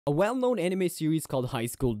A well-known anime series called High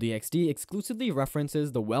School DxD exclusively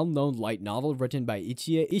references the well-known light novel written by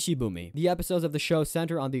Ichie Ishibumi. The episodes of the show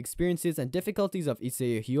center on the experiences and difficulties of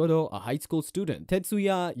Issei Hyodo, a high school student.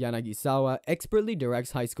 Tetsuya Yanagisawa expertly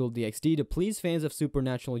directs High School DxD to please fans of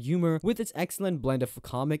supernatural humor with its excellent blend of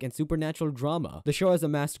comic and supernatural drama. The show has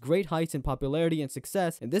amassed great heights in popularity and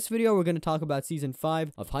success. In this video, we're going to talk about Season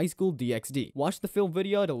 5 of High School DxD. Watch the full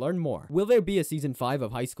video to learn more. Will there be a Season 5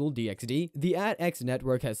 of High School DxD? The AT-X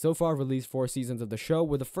network has so far released 4 seasons of the show,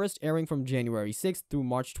 with the first airing from January 6th through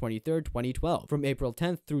March 23rd, 2012. From April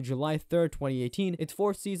 10th through July 3rd, 2018, its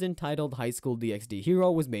 4th season, titled High School DxD Hero,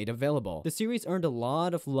 was made available. The series earned a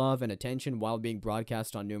lot of love and attention while being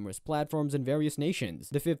broadcast on numerous platforms in various nations.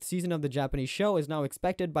 The 5th season of the Japanese show is now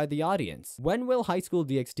expected by the audience. When will High School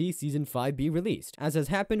DxD Season 5 be released? As has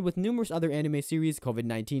happened with numerous other anime series,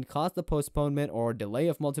 COVID-19 caused the postponement or delay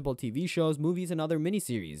of multiple TV shows, movies, and other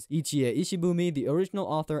miniseries. Ichie Ishibumi, the original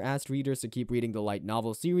author, asked readers to keep reading the light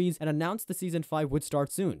novel series and announced the Season 5 would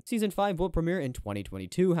start soon. Season 5 will premiere in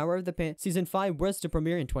 2022, however Season 5 was to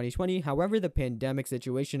premiere in 2020, however the pandemic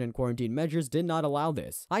situation and quarantine measures did not allow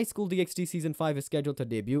this. High School DxD Season 5 is scheduled to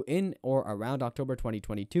debut in or around October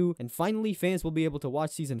 2022, and finally fans will be able to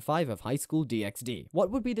watch Season 5 of High School DxD.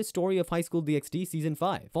 What would be the story of High School DxD Season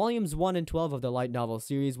 5? Volumes 1 and 12 of the light novel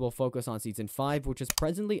series will focus on Season 5, which is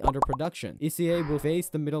presently under production. Issei will face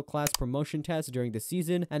the middle class promotion test during the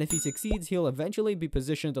season, and if he succeeds, he'll eventually be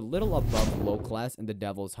positioned a little above low class in the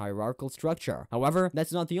Devil's hierarchical structure. However,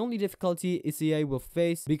 that's not the only difficulty Issei will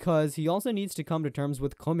face, because he also needs to come to terms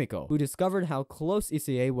with Komiko, who discovered how close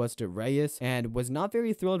Issei was to Reyes and was not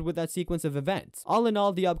very thrilled with that sequence of events. All in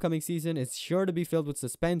all, the upcoming season is sure to be filled with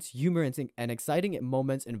suspense, humor, and exciting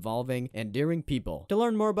moments involving endearing people. To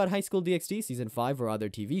learn more about High School DxD Season 5 or other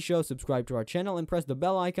TV shows, subscribe to our channel and press the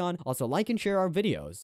bell icon. Also, like and share our videos.